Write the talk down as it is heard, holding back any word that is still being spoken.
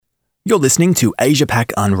You're listening to Asia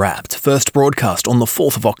Pac Unwrapped, first broadcast on the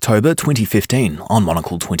 4th of October 2015 on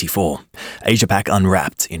Monocle 24. Asia Pac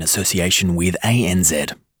Unwrapped in association with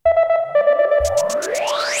ANZ.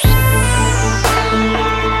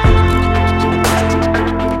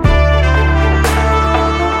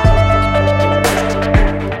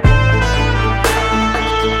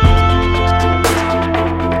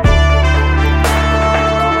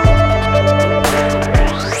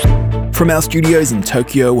 From our studios in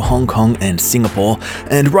Tokyo, Hong Kong and Singapore,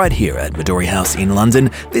 and right here at Midori House in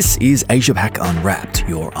London, this is Asia Pac Unwrapped,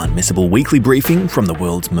 your unmissable weekly briefing from the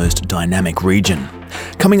world's most dynamic region.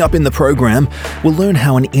 Coming up in the program, we'll learn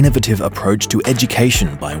how an innovative approach to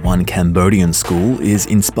education by one Cambodian school is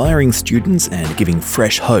inspiring students and giving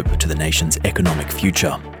fresh hope to the nation's economic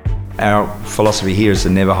future. Our philosophy here is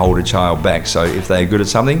to never hold a child back, so if they're good at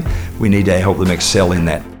something, we need to help them excel in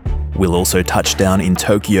that. We'll also touch down in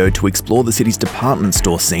Tokyo to explore the city's department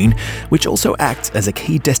store scene, which also acts as a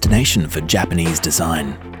key destination for Japanese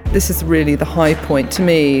design. This is really the high point. To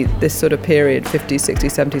me, this sort of period, 50s,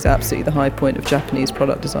 60s, 70s, absolutely the high point of Japanese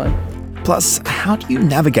product design. Plus, how do you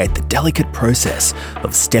navigate the delicate process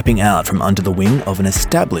of stepping out from under the wing of an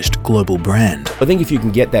established global brand? I think if you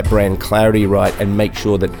can get that brand clarity right and make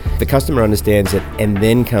sure that the customer understands it and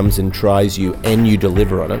then comes and tries you and you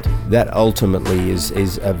deliver on it, that ultimately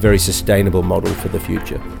is a very sustainable model for the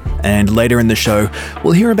future. And later in the show,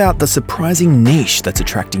 we'll hear about the surprising niche that's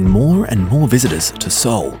attracting more and more visitors to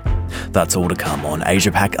Seoul. That's all to come on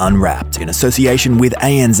Asia Pac Unwrapped in association with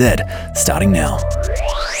ANZ, starting now.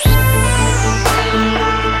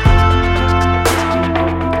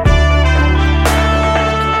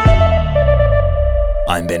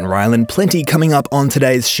 I'm Ben Ryland. Plenty coming up on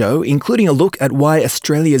today's show, including a look at why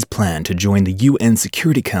Australia's plan to join the UN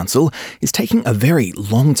Security Council is taking a very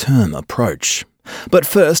long-term approach. But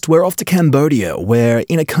first, we're off to Cambodia, where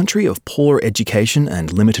in a country of poor education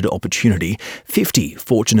and limited opportunity, 50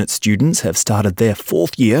 fortunate students have started their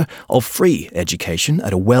fourth year of free education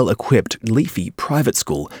at a well-equipped, leafy private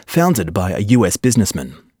school founded by a US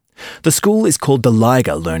businessman. The school is called the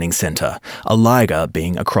Liger Learning Centre, a liger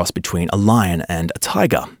being a cross between a lion and a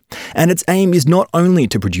tiger. And its aim is not only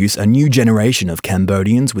to produce a new generation of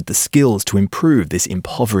Cambodians with the skills to improve this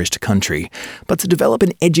impoverished country, but to develop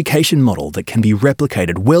an education model that can be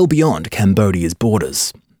replicated well beyond Cambodia's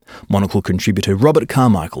borders. Monocle contributor Robert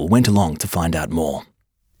Carmichael went along to find out more.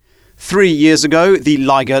 3 years ago, the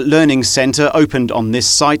Liger Learning Centre opened on this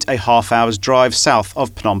site a half-hour's drive south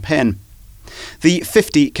of Phnom Penh. The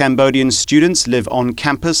 50 Cambodian students live on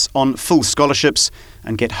campus on full scholarships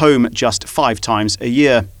and get home just 5 times a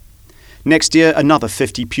year. Next year, another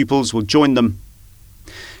 50 pupils will join them.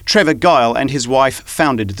 Trevor Guile and his wife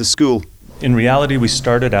founded the school. In reality, we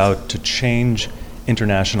started out to change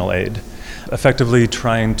international aid, effectively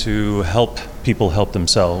trying to help people help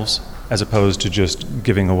themselves, as opposed to just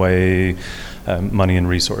giving away money and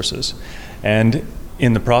resources. And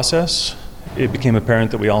in the process, it became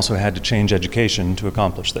apparent that we also had to change education to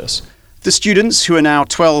accomplish this. The students, who are now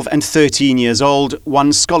 12 and 13 years old,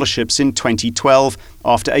 won scholarships in 2012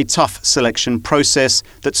 after a tough selection process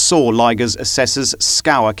that saw Liger's assessors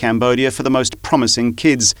scour Cambodia for the most promising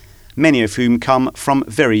kids, many of whom come from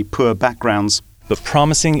very poor backgrounds. But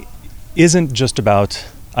promising isn't just about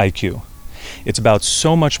IQ. It's about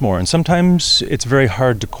so much more, and sometimes it's very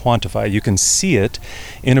hard to quantify. You can see it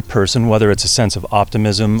in a person, whether it's a sense of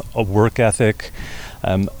optimism, a work ethic,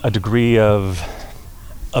 a degree of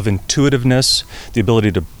intuitiveness, the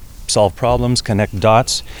ability to solve problems, connect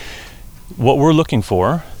dots. What we're looking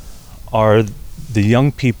for are the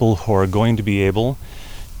young people who are going to be able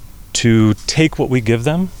to take what we give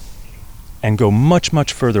them and go much,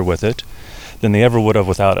 much further with it than they ever would have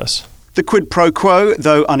without us. The quid pro quo,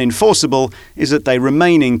 though unenforceable, is that they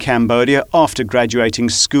remain in Cambodia after graduating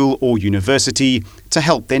school or university to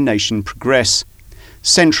help their nation progress.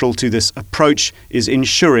 Central to this approach is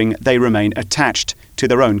ensuring they remain attached to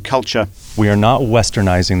their own culture. We are not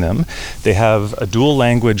westernizing them. They have a dual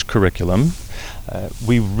language curriculum.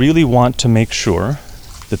 We really want to make sure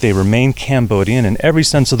that they remain Cambodian in every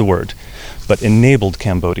sense of the word, but enabled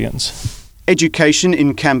Cambodians. Education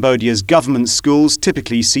in Cambodia's government schools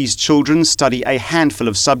typically sees children study a handful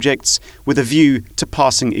of subjects with a view to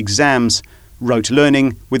passing exams, rote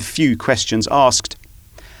learning with few questions asked.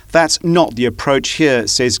 That's not the approach here,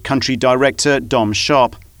 says Country Director Dom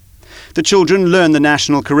Sharp. The children learn the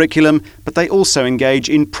national curriculum, but they also engage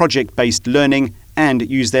in project-based learning and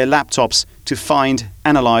use their laptops to find,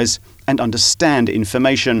 analyse and understand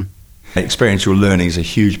information. Experiential learning is a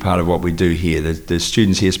huge part of what we do here. The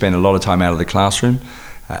students here spend a lot of time out of the classroom,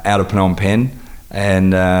 out of Phnom Penh,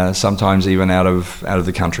 and sometimes even out of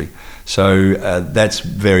the country. So that's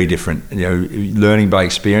very different. Learning by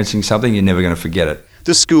experiencing something, you're never going to forget it.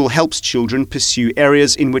 The school helps children pursue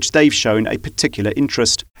areas in which they've shown a particular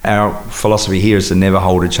interest. Our philosophy here is to never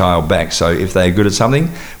hold a child back. So if they're good at something,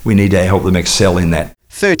 we need to help them excel in that.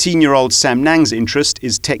 13-year-old Sam Nang's interest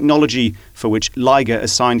is technology, for which Liger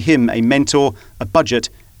assigned him a mentor, a budget,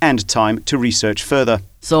 and time to research further.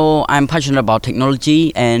 So I'm passionate about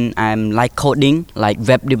technology and I'm like coding, like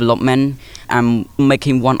web development. I'm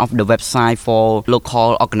making one of the website for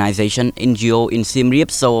local organization NGO in Siem Reap.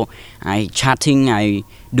 So I chatting, I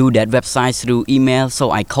do that website through email. So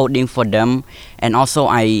I coding for them, and also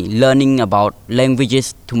I learning about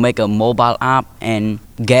languages to make a mobile app and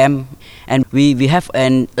game. And we have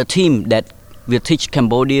a team that will teach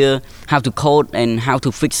Cambodia how to code and how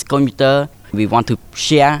to fix computer. We want to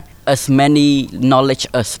share as many knowledge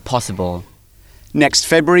as possible. Next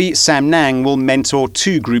February, Sam Nang will mentor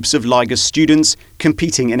 2 groups of Liger students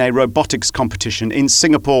competing in a robotics competition in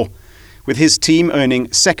Singapore. With his team earning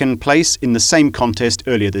 2nd place in the same contest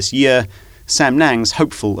earlier this year, Sam Nang's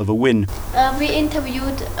hopeful of a win. We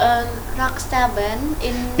interviewed a rock star band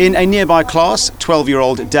in a nearby class,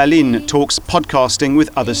 12-year-old Dalin talks podcasting with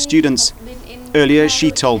other students. Earlier,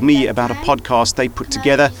 she told me about a podcast they put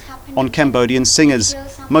together on Cambodian singers,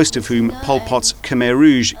 most of whom Pol Pot's Khmer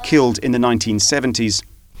Rouge killed in the 1970s.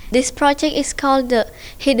 This project is called the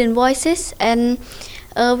Hidden Voices, and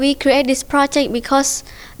we create this project because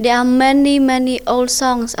there are many old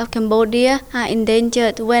songs of Cambodia are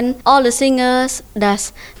endangered when all the singers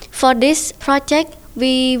does. For this project,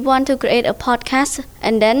 we want to create a podcast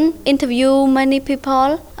and then interview many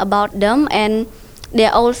people about them and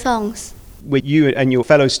their old songs. When you and your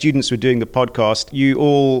fellow students were doing the podcast, you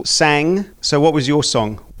all sang. So what was your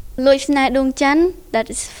song? Luch Nai Dong Chan, that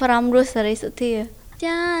is from Rosary Suthia.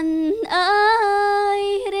 Chan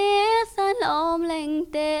ơi, ria san om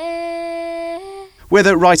leng te.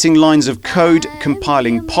 Whether writing lines of code,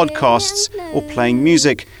 compiling podcasts, or playing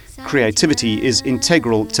music, creativity is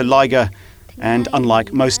integral to Liger. And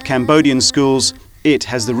unlike most Cambodian schools, it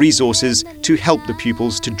has the resources to help the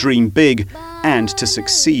pupils to dream big and to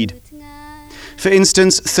succeed. For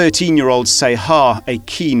instance, 13-year-old Se Ha, a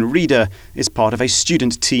keen reader, is part of a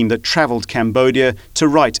student team that travelled Cambodia to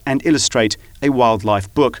write and illustrate a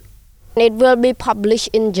wildlife book. It will be published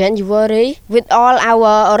in January with all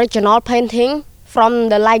our original painting from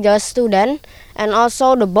the Liger student, and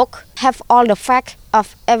also the book have all the facts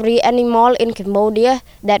of every animal in Cambodia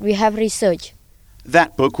that we have researched.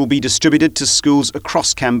 That book will be distributed to schools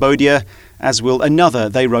across Cambodia, as will another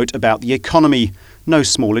they wrote about the economy. No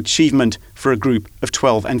small achievement for a group of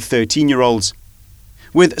 12 and 13-year-olds.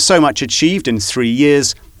 With so much achieved in 3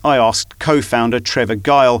 years, I asked co-founder Trevor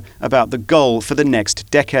Guile about the goal for the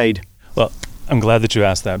next decade. Well, I'm glad that you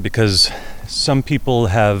asked that, because some people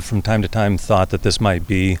have from time to time thought that this might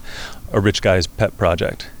be a rich guy's pet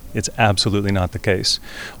project. It's absolutely not the case.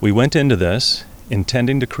 We went into this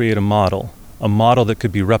intending to create a model that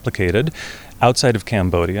could be replicated outside of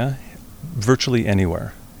Cambodia, virtually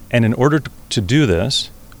anywhere. And in order to do this,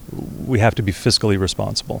 we have to be fiscally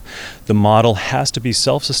responsible. The model has to be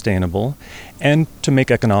self-sustainable and to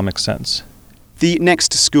make economic sense. The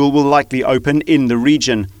next school will likely open in the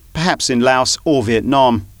region, perhaps in Laos or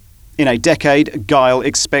Vietnam. In a decade, Guile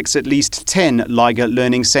expects at least 10 Liger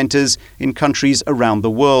learning centres in countries around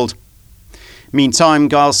the world. Meantime,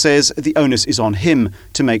 Guile says the onus is on him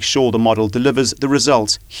to make sure the model delivers the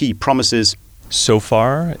results he promises. So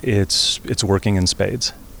far, it's working in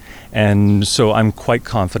spades. And so I'm quite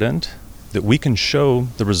confident that we can show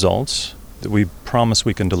the results that we promise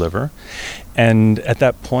we can deliver. And at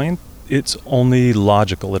that point, it's only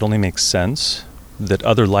logical, it only makes sense that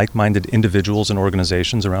other like-minded individuals and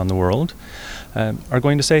organizations around the world are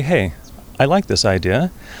going to say, hey, I like this idea.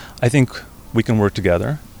 I think we can work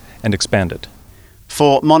together and expand it.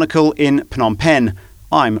 For Monocle in Phnom Penh,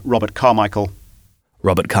 I'm Robert Carmichael.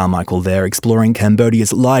 Robert Carmichael there exploring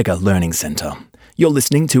Cambodia's Liger Learning Centre. You're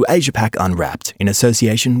listening to Asia Pac Unwrapped in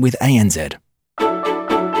association with ANZ.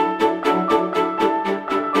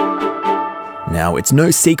 Now, it's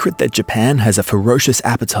no secret that Japan has a ferocious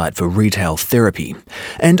appetite for retail therapy,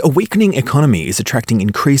 and a weakening economy is attracting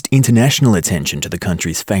increased international attention to the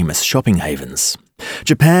country's famous shopping havens.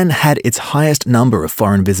 Japan had its highest number of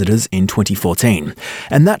foreign visitors in 2014,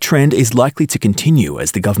 and that trend is likely to continue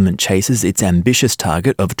as the government chases its ambitious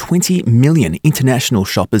target of 20 million international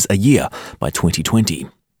shoppers a year by 2020.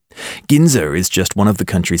 Ginza is just one of the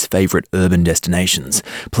country's favourite urban destinations,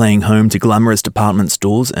 playing home to glamorous department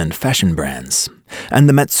stores and fashion brands. And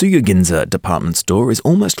the Matsuya Ginza department store is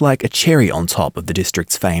almost like a cherry on top of the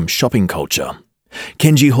district's famed shopping culture.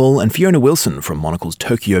 Kenji Hall and Fiona Wilson from Monocle's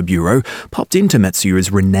Tokyo Bureau popped into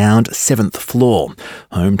Matsuyu's renowned 7th floor,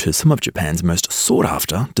 home to some of Japan's most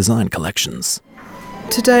sought-after design collections.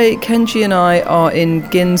 Today, Kenji and I are in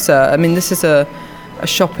Ginza. I mean, this is a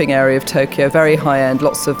shopping area of Tokyo, very high-end,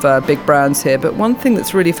 lots of big brands here. But one thing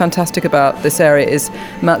that's really fantastic about this area is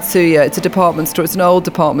Matsuya. It's a department store. It's an old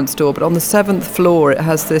department store, but on the 7th floor, it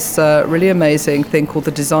has this really amazing thing called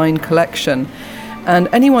the Design Collection. And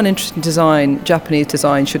anyone interested in design, Japanese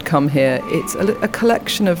design, should come here. It's a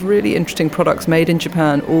collection of really interesting products made in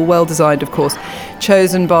Japan, all well designed, of course,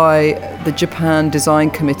 chosen by the Japan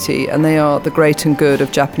Design Committee, and they are the great and good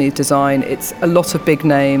of Japanese design. It's a lot of big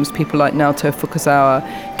names, people like Naoto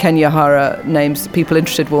Fukasawa, Kenya Hara, names people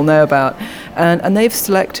interested will know about. And they've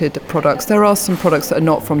selected products. There are some products that are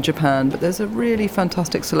not from Japan, but there's a really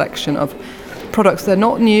fantastic selection of products. They're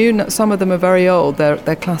not new, some of them are very old.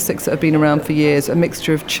 They're classics that have been around for years, a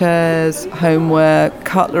mixture of chairs, homeware,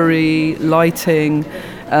 cutlery, lighting,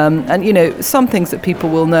 and some things that people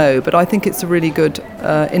will know, but I think it's a really good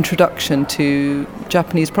introduction to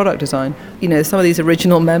Japanese product design. Some of these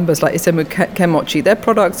original members like Isamu Kenmochi, their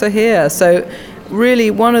products are here, so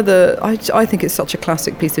really I think it's such a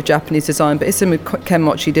classic piece of Japanese design, but Isamu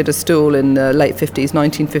Kenmochi did a stool in the late 50s,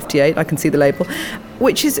 1958, I can see the label,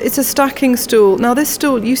 it's a stacking stool. Now this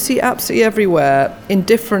stool you see absolutely everywhere in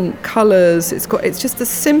different colours. It's just the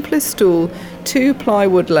simplest stool, 2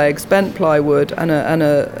 plywood legs, bent plywood, and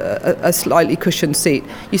a slightly cushioned seat.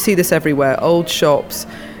 You see this everywhere, old shops,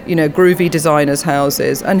 groovy designers'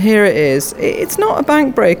 houses, and here it is. It's not a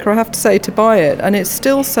bank breaker, I have to say, to buy it, and it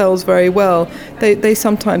still sells very well. They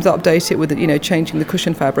sometimes update it with, changing the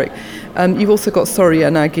cushion fabric. You've also got Sori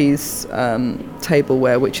Yanagi's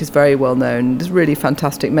tableware, which is very well known. It's really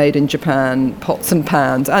fantastic, made in Japan, pots and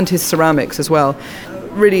pans, and his ceramics as well.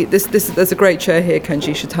 Really, there's a great chair here, Kenji,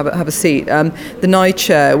 you should have a seat. The Nai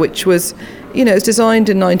chair, which was, it was designed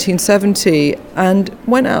in 1970 and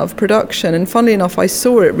went out of production. And funnily enough, I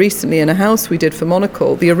saw it recently in a house we did for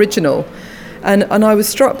Monocle, the original. And I was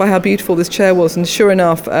struck by how beautiful this chair was. And sure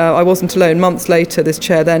enough, I wasn't alone. Months later, this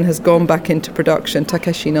chair then has gone back into production.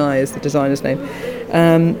 Takeshi Nai is the designer's name.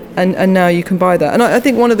 And now you can buy that. And I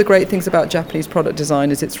think one of the great things about Japanese product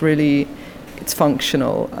design is it's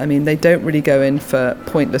functional. I mean, they don't really go in for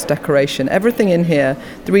pointless decoration. Everything in here,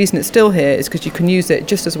 the reason it's still here is because you can use it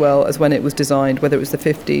just as well as when it was designed, whether it was the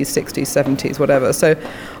 50s, 60s, 70s, whatever. So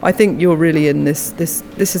I think you're really in this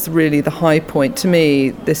is really the high point. To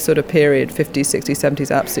me, this sort of period, 50s, 60s,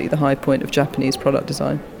 70s, absolutely the high point of Japanese product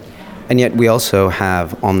design. And yet we also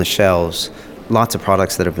have on the shelves lots of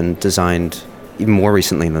products that have been designed even more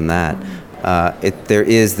recently than that. There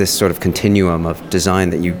is this sort of continuum of design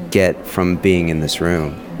that you get from being in this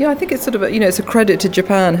room. Yeah, I think it's sort of it's a credit to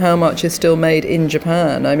Japan how much is still made in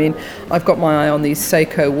Japan. I mean, I've got my eye on these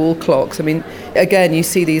Seiko wall clocks. I mean, again, you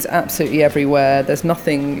see these absolutely everywhere. There's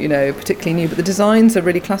nothing, particularly new, but the designs are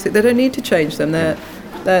really classic. They don't need to change them.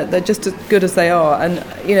 They're just as good as they are. And,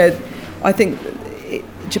 I think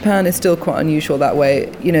Japan is still quite unusual that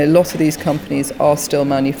way. A lot of these companies are still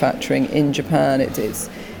manufacturing in Japan. It's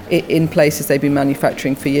in places they've been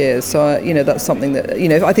manufacturing for years. So, that's something that,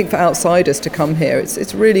 I think for outsiders to come here,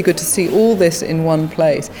 it's really good to see all this in one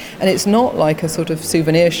place. And it's not like a sort of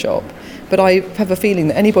souvenir shop, but I have a feeling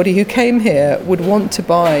that anybody who came here would want to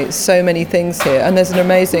buy so many things here. And there's an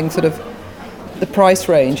amazing sort of, the price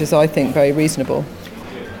range is, I think, very reasonable.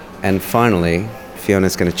 And finally,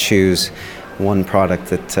 Fiona's going to choose one product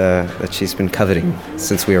that she's been coveting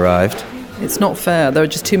since we arrived. It's not fair. There are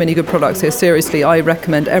just too many good products here. Seriously, I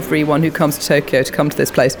recommend everyone who comes to Tokyo to come to this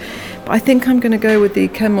place. But I think I'm going to go with the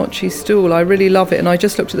Kenmochi stool. I really love it. And I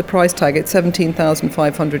just looked at the price tag. It's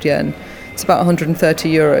 17,500 yen. It's about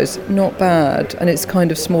 130 euros. Not bad. And it's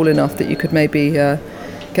kind of small enough that you could maybe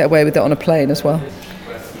get away with it on a plane as well.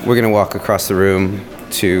 We're going to walk across the room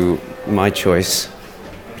to my choice,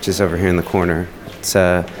 which is over here in the corner. It's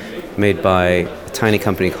made by a tiny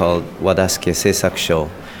company called Wadasuke Seisakusho.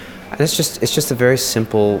 And it's just a very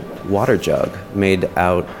simple water jug made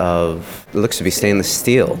out of, it looks to be stainless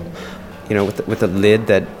steel, with a lid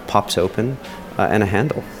that pops open and a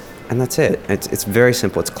handle. And that's it. It's very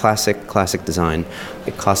simple. It's classic design.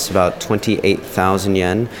 It costs about 28,000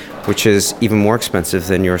 yen, which is even more expensive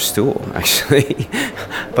than your stool, actually.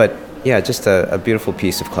 But yeah, just a beautiful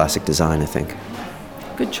piece of classic design, I think.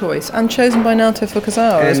 Good choice. And chosen by Naoto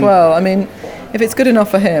Fukasawa as well. I mean, if it's good enough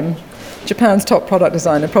for him, Japan's top product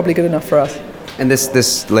designer, probably good enough for us. And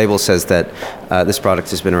this label says that this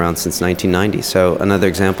product has been around since 1990. So another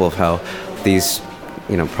example of how these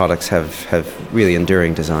products have really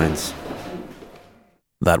enduring designs.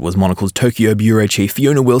 That was Monocle's Tokyo Bureau Chief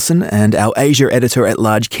Fiona Wilson and our Asia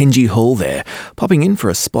Editor-at-Large Kenji Hall there, popping in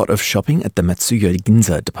for a spot of shopping at the Matsuya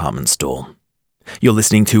Ginza department store. You're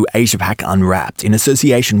listening to Asia Pac Unwrapped in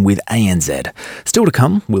association with ANZ. Still to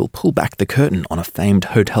come, we'll pull back the curtain on a famed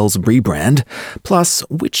hotel's rebrand, plus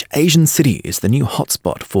which Asian city is the new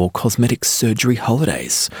hotspot for cosmetic surgery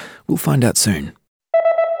holidays. We'll find out soon.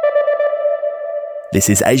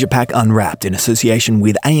 This is Asia Pac Unwrapped in association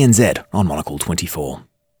with ANZ on Monocle 24.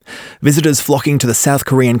 Visitors flocking to the South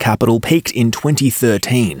Korean capital peaked in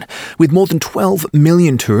 2013, with more than 12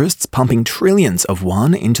 million tourists pumping trillions of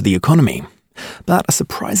won into the economy. But a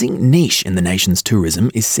surprising niche in the nation's tourism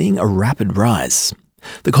is seeing a rapid rise.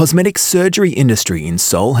 The cosmetic surgery industry in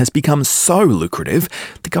Seoul has become so lucrative,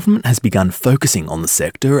 the government has begun focusing on the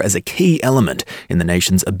sector as a key element in the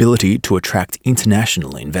nation's ability to attract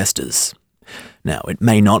international investors. Now, it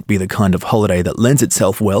may not be the kind of holiday that lends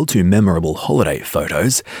itself well to memorable holiday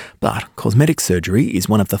photos, but cosmetic surgery is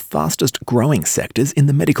one of the fastest growing sectors in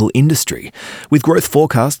the medical industry, with growth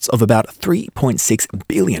forecasts of about $3.6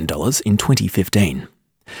 billion in 2015.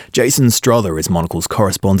 Jason Strother is Monocle's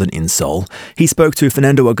correspondent in Seoul. He spoke to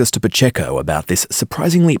Fernando Augusto Pacheco about this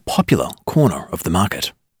surprisingly popular corner of the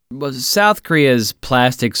market. Well, South Korea's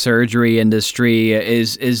plastic surgery industry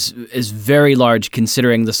is very large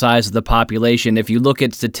considering the size of the population. If you look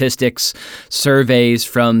at statistics, surveys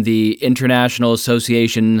from the International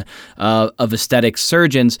Association of Aesthetic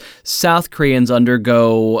Surgeons, South Koreans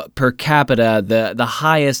undergo per capita the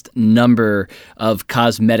highest number of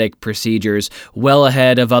cosmetic procedures, well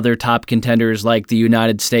ahead of other top contenders like the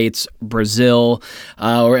United States, Brazil,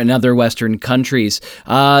 or in other Western countries.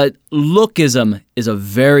 Lookism is a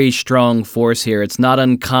very strong force here. It's not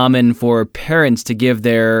uncommon for parents to give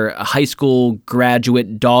their high school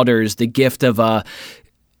graduate daughters the gift of a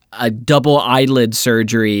double eyelid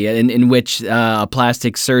surgery in which a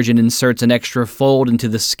plastic surgeon inserts an extra fold into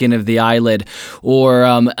the skin of the eyelid, or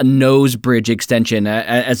a nose bridge extension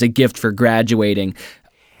as a gift for graduating.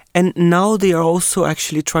 And now they are also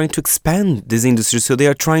actually trying to expand this industry. So they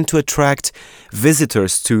are trying to attract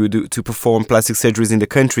visitors to perform plastic surgeries in the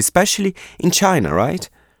country, especially in China, right?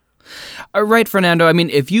 Right, Fernando. I mean,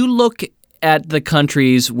 if you look at the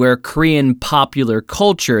countries where Korean popular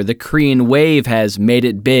culture, the Korean wave, has made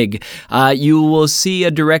it big, you will see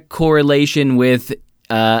a direct correlation with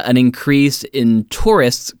an increase in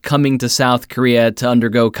tourists coming to South Korea to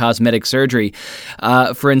undergo cosmetic surgery.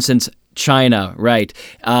 For instance, China, right.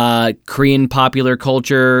 Korean popular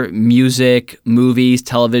culture, music, movies,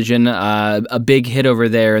 television, a big hit over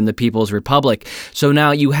there in the People's Republic. So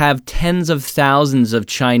now you have tens of thousands of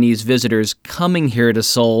Chinese visitors coming here to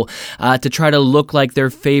Seoul to try to look like their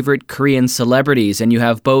favorite Korean celebrities. And you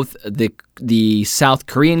have both the South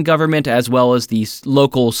Korean government as well as the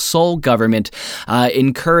local Seoul government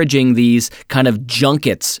encouraging these kind of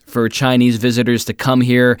junkets for Chinese visitors to come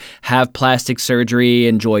here, have plastic surgery,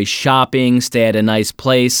 enjoy shopping, stay at a nice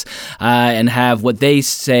place, and have what they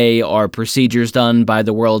say are procedures done by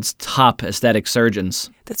the world's top aesthetic surgeons.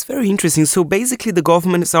 That's very interesting. So basically the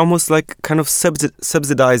government is almost like kind of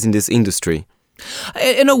subsidizing this industry.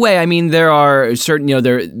 In a way, I mean, there are certain,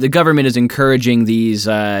 the government is encouraging these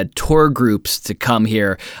tour groups to come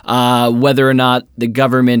here. Whether or not the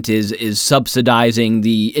government is subsidizing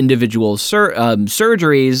the individual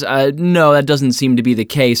surgeries, no, that doesn't seem to be the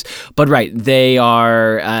case. But right, they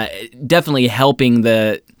are definitely helping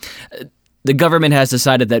the government has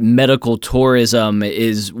decided that medical tourism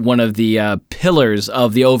is one of the pillars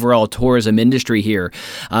of the overall tourism industry here,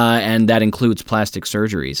 and that includes plastic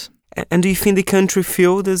surgeries. And do you think the country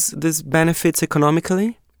feel this benefits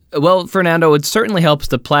economically? Well, Fernando, it certainly helps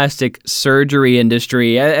the plastic surgery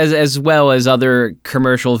industry as well as other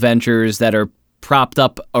commercial ventures that are propped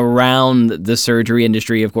up around the surgery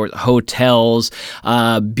industry. Of course, hotels,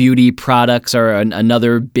 beauty products are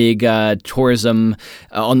another big tourism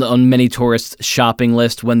on many tourists' shopping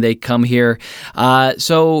list when they come here.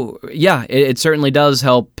 So, yeah, it certainly does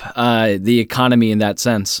help the economy in that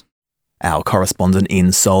sense. Our correspondent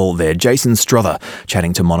in Seoul there, Jason Strother,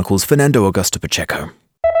 chatting to Monocle's Fernando Augusto Pacheco.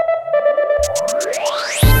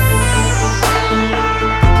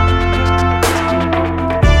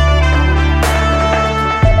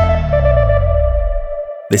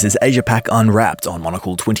 This is Asia Pac Unwrapped on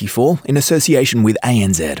Monocle 24 in association with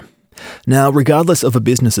ANZ. Now, regardless of a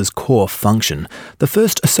business's core function, the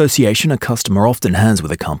first association a customer often has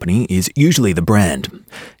with a company is usually the brand.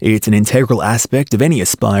 It's an integral aspect of any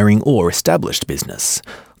aspiring or established business.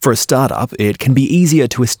 For a startup, it can be easier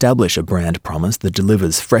to establish a brand promise that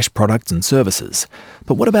delivers fresh products and services.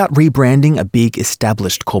 But what about rebranding a big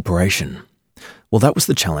established corporation? Well, that was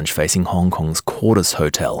the challenge facing Hong Kong's Quartus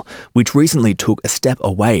Hotel, which recently took a step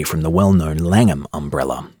away from the well-known Langham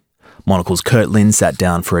umbrella. Monocle's Kurt Lin sat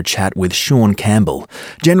down for a chat with Sean Campbell,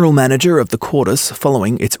 General Manager of the Quartus,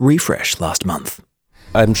 following its refresh last month.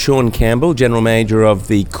 I'm Sean Campbell, General Manager of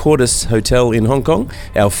the Quartus Hotel in Hong Kong,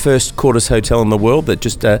 our first Quartus hotel in the world that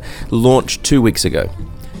just launched 2 weeks ago.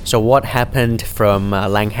 So what happened from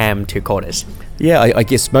Langham to Quartus? Yeah, I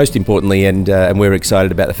guess most importantly, and we're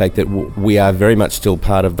excited about the fact that we are very much still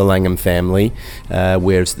part of the Langham family.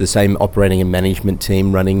 We're the same operating and management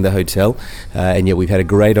team running the hotel, and yet we've had a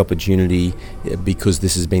great opportunity because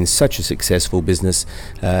this has been such a successful business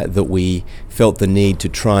that we felt the need to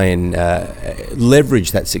try and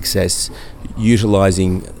leverage that success,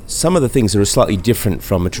 utilising some of the things that are slightly different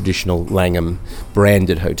from a traditional Langham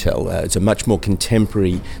branded hotel. It's a much more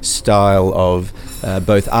contemporary style of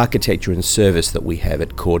both architecture and service that we have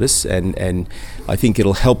at Quartus, and I think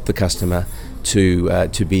it'll help the customer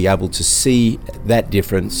to be able to see that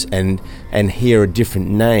difference and hear a different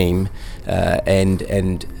name,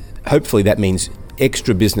 and hopefully that means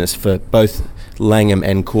extra business for both Langham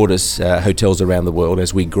and Quartus hotels around the world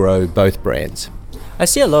as we grow both brands. I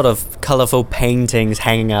see a lot of colourful paintings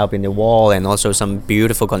hanging up in the wall and also some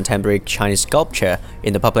beautiful contemporary Chinese sculpture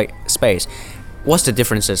in the public space. What's the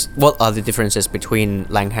differences? What are the differences between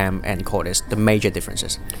Langham and Quartus, the major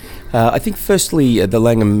differences? I think firstly the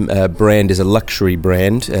Langham brand is a luxury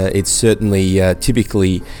brand. It's certainly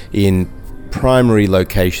typically in primary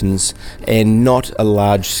locations and not a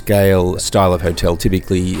large scale style of hotel,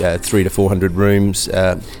 typically 300 to 400 rooms,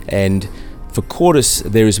 and for Quartus,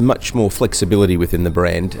 there is much more flexibility within the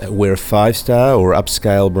brand. We're a 5-star or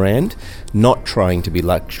upscale brand, not trying to be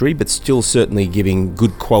luxury, but still certainly giving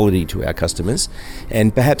good quality to our customers.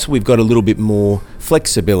 And perhaps we've got a little bit more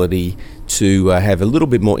flexibility to have a little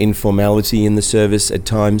bit more informality in the service at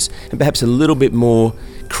times, and perhaps a little bit more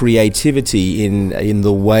creativity in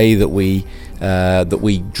the way that we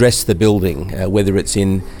dress the building, whether it's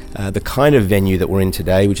in the kind of venue that we're in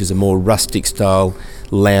today, which is a more rustic style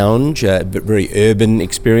lounge, but very urban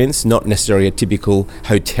experience, not necessarily a typical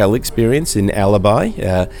hotel experience in Alibi,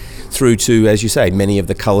 through to, as you say, many of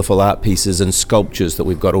the colourful art pieces and sculptures that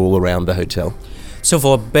we've got all around the hotel. So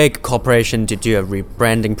for a big corporation to do a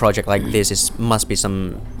rebranding project like this, must be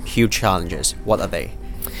some huge challenges. What are they?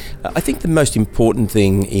 I think the most important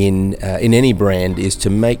thing in any brand is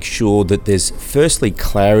to make sure that there's firstly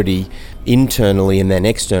clarity internally and then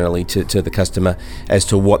externally to the customer as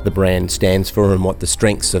to what the brand stands for and what the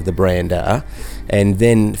strengths of the brand are, and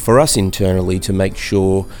then for us internally to make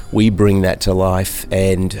sure we bring that to life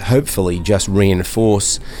and hopefully just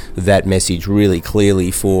reinforce that message really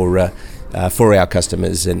clearly for our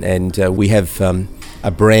customers, and we have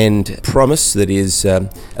a brand promise that is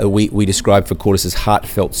we describe for Quartus as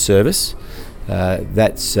heartfelt service.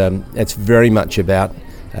 That's very much about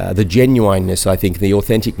the genuineness, I think, the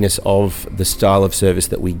authenticness of the style of service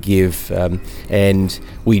that we give, and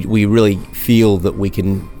we really feel that we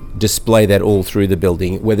can display that all through the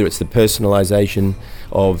building, whether it's the personalisation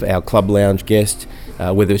of our club lounge guest,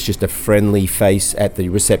 whether it's just a friendly face at the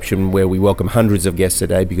reception where we welcome hundreds of guests a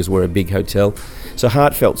day because we're a big hotel. So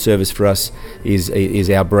heartfelt service for us is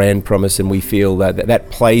our brand promise, and we feel that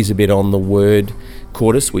plays a bit on the word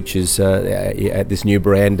Quartus, which is at this new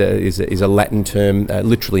brand is a Latin term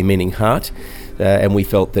literally meaning heart, and we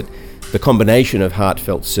felt that the combination of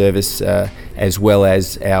heartfelt service as well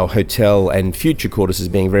as our hotel and future Quartus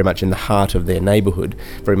being very much in the heart of their neighbourhood,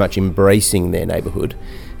 very much embracing their neighbourhood,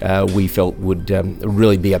 we felt would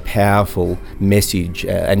really be a powerful message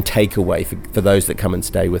and takeaway for those that come and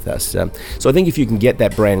stay with us. So I think if you can get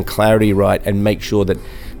that brand clarity right and make sure that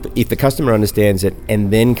if the customer understands it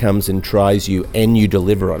and then comes and tries you and you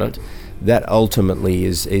deliver on it, that ultimately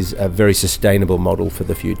is a very sustainable model for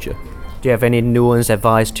the future. Do you have any nuanced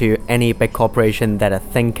advice to any big corporation that are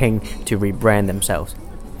thinking to rebrand themselves?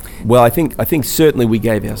 Well, I think certainly we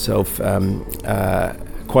gave ourselves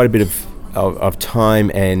quite a bit of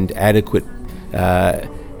time and adequate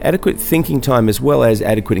thinking time as well as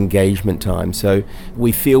adequate engagement time. So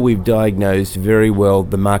we feel we've diagnosed very well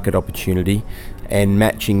the market opportunity and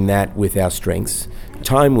matching that with our strengths.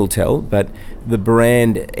 Time will tell, but the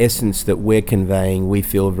brand essence that we're conveying, we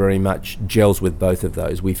feel very much gels with both of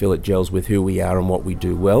those. We feel it gels with who we are and what we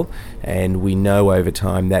do well, and we know over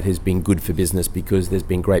time that has been good for business because there's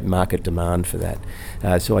been great market demand for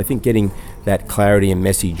that. So I think getting that clarity and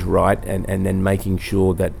message right and then making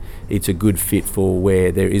sure that it's a good fit for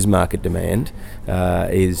where there is market demand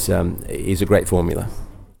is a great formula.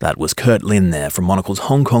 That was Kurt Lin there from Monocle's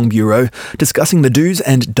Hong Kong bureau discussing the do's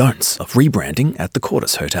and don'ts of rebranding at the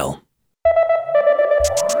Quartus Hotel.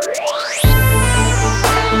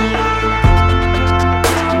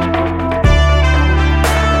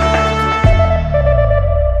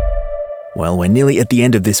 Well, we're nearly at the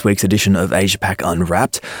end of this week's edition of Asia Pac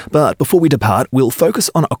Unwrapped, but before we depart, we'll focus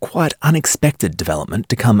on a quite unexpected development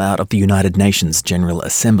to come out of the United Nations General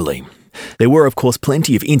Assembly. There were, of course,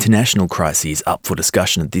 plenty of international crises up for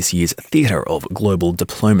discussion at this year's Theatre of Global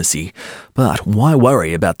Diplomacy, but why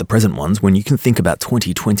worry about the present ones when you can think about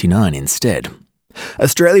 2029 instead?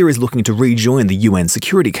 Australia is looking to rejoin the UN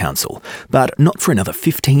Security Council, but not for another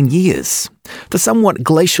 15 years. The somewhat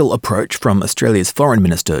glacial approach from Australia's Foreign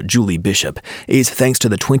Minister Julie Bishop is thanks to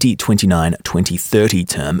the 2029-2030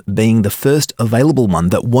 term being the first available one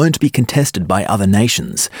that won't be contested by other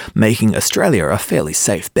nations, making Australia a fairly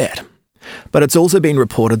safe bet. But it's also been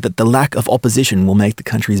reported that the lack of opposition will make the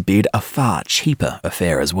country's bid a far cheaper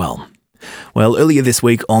affair as well. Well, earlier this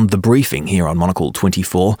week on The Briefing here on Monocle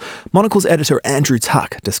 24, Monocle's editor Andrew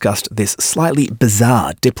Tuck discussed this slightly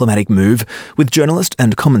bizarre diplomatic move with journalist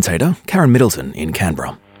and commentator Karen Middleton in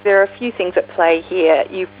Canberra. There are a few things at play here.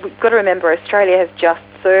 You've got to remember Australia has just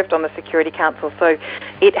served on the Security Council, so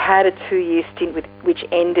it had a 2-year stint which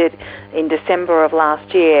ended in December of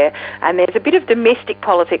last year, and there's a bit of domestic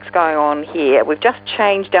politics going on here. We've just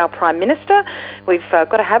changed our Prime Minister. We've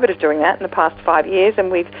got a habit of doing that in the past 5 years,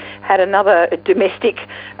 and we've had another domestic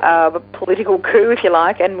political coup, if you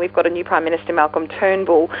like, and we've got a new Prime Minister, Malcolm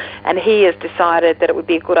Turnbull, and he has decided that it would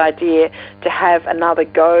be a good idea to have another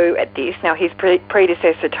go at this. Now, his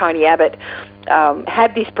predecessor, Tony Abbott,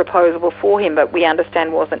 had this proposal before him, but we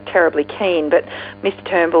understand wasn't terribly keen. But Mr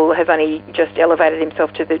Turnbull has only just elevated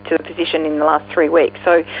himself to the position in the last 3 weeks,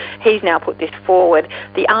 so he's now put this forward.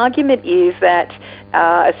 The argument is that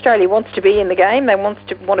Australia wants to be in the game. They want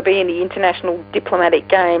to be in the international diplomatic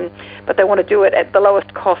game, but they want to do it at the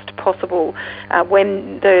lowest cost possible.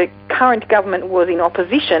 When the current government was in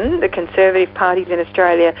opposition, the Conservative parties in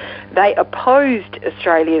Australia, they opposed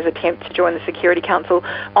Australia's attempt to join the Security Council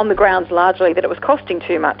on the grounds largely that it was costing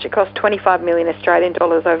too much. It cost 25 million Australian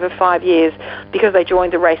dollars over 5 years because they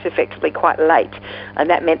joined the race effectively quite late, and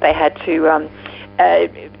that meant they had to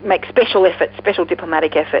make special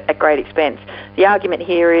diplomatic effort at great expense. The argument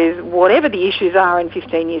here is whatever the issues are in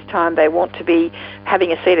 15 years' time, they want to be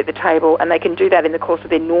having a seat at the table, and they can do that in the course of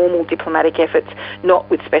their normal diplomatic efforts, not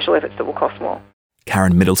with special efforts that will cost more.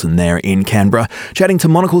 Karen Middleton there in Canberra, chatting to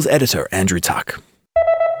Monocle's editor Andrew Tuck.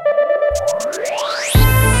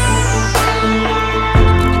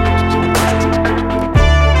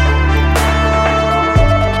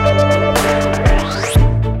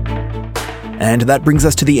 And that brings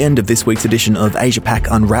us to the end of this week's edition of Asia Pac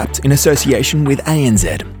Unwrapped in association with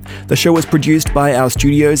ANZ. The show was produced by our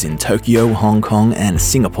studios in Tokyo, Hong Kong and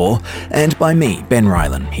Singapore, and by me, Ben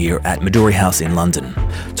Ryland, here at Midori House in London.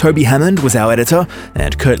 Toby Hammond was our editor,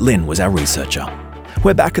 and Kurt Lin was our researcher.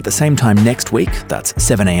 We're back at the same time next week. That's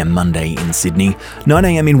 7 a.m. Monday in Sydney, 9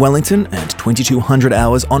 a.m. in Wellington, and 2200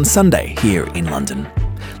 hours on Sunday here in London.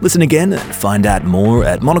 Listen again and find out more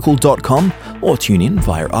at monocle.com or tune in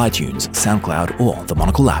via iTunes, SoundCloud or the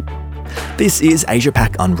Monocle app. This is Asia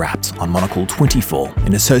Pac Unwrapped on Monocle 24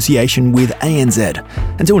 in association with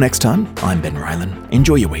ANZ. Until next time, I'm Ben Ryland.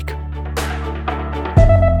 Enjoy your week.